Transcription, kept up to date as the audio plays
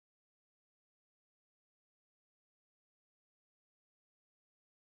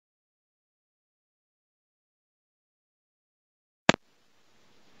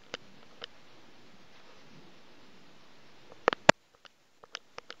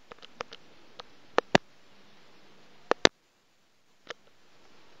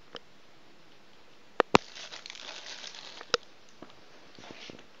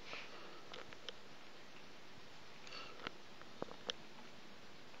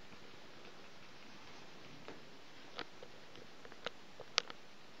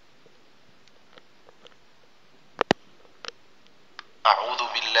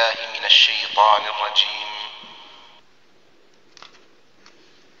بالله من الشيطان الرجيم.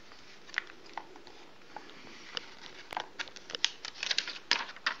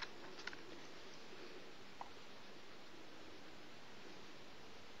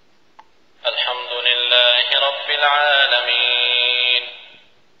 الحمد لله رب العالمين.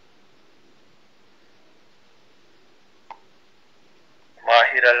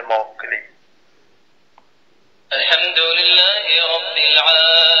 ماهر الموقلي. الحمد لله رب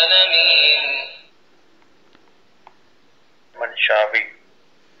العالمين. منشاوي.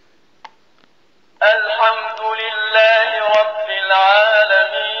 الحمد لله رب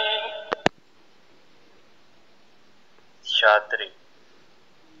العالمين. شاطري.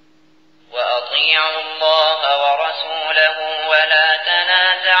 وأطيعوا الله ورسوله ولا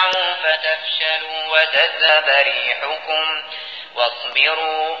تنازعوا فتفشلوا وتذهب ريحكم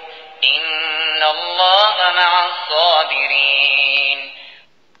واصبروا إن الله مع الصابرين.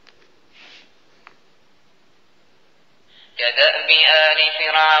 كدأب آل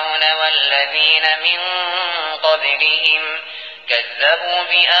فرعون والذين من قبلهم كذبوا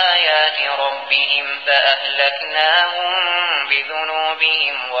بآيات ربهم فأهلكناهم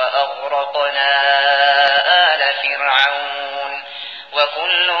بذنوبهم وأغرقنا آل فرعون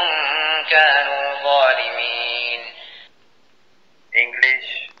وكل كانوا ظالمين. English.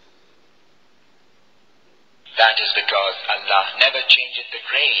 That is because Allah never changes the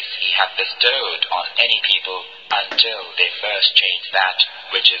grace He hath bestowed on any people until they first change that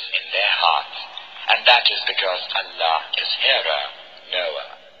which is in their hearts. And that is because Allah is hearer, knower.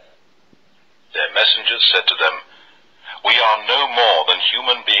 Their messengers said to them, "We are no more than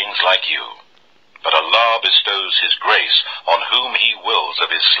human beings like you, but Allah bestows His grace on whom He wills of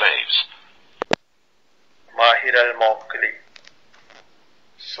His slaves." Maher al-Mueaqly.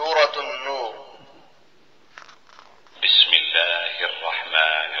 سورة النور. بسم الله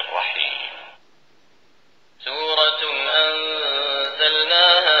الرحمن الرحيم. سورة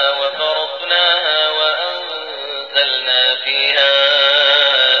أنزلناها وفرضناها وأنزلنا فيها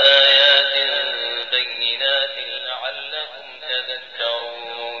آيات بينات لعلكم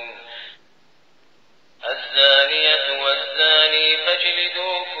تذكرون. الزانية والزاني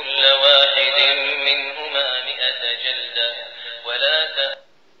فاجلدوا كل واحد منهما 100 جلدة ولا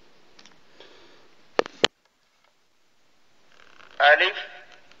ألف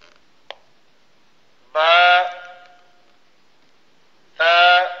باء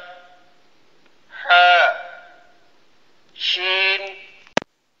ثاء حاء شين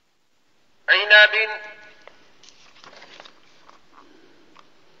عنب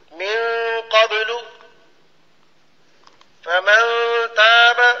من قبل فمن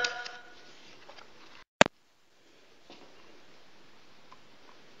تاب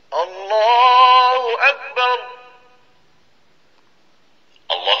الله أكبر.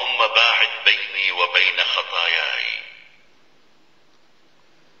 اللهم باعد بيني وبين خطاياي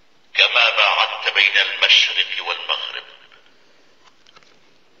كما باعدت بين المشرق والمغرب.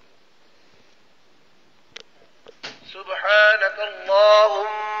 سبحانك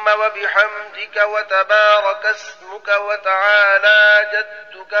اللهم وبحمدك وتبارك اسمك وتعالى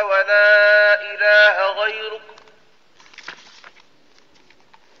جدك ولا إله غيرك.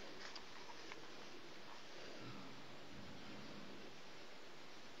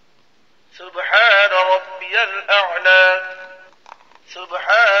 سبحان ربي الأعلى.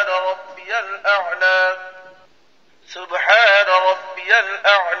 سبحان ربي الأعلى. سبحان ربي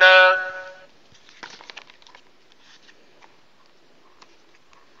الأعلى.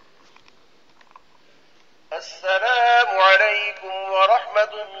 السلام عليكم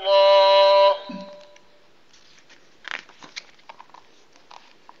ورحمة الله.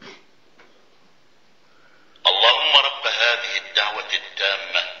 اللهم رب هذه الدعوة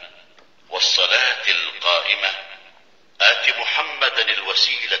التامة والصلاة القائمة آت محمدا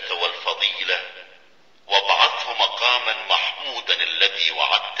الوسيلة والفضيلة وابعثه مقاما محمودا الذي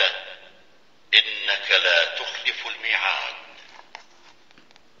وعدته إنك لا تخلف الميعاد.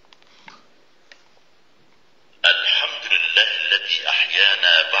 الحمد لله الذي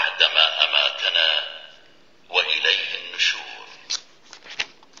أحيانا بعدما أماتنا وإليه النشور.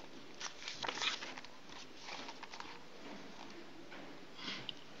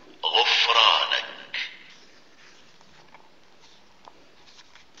 غفرانك.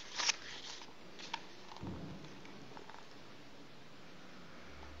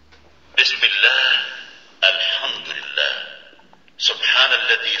 بسم الله. الحمد لله. سبحان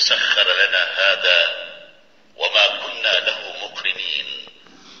الذي سخر لنا هذا وما كنا له مقرنين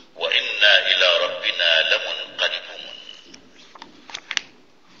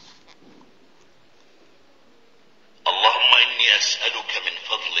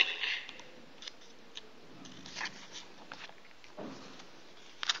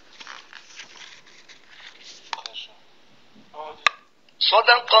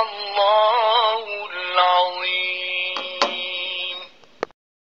صدق الله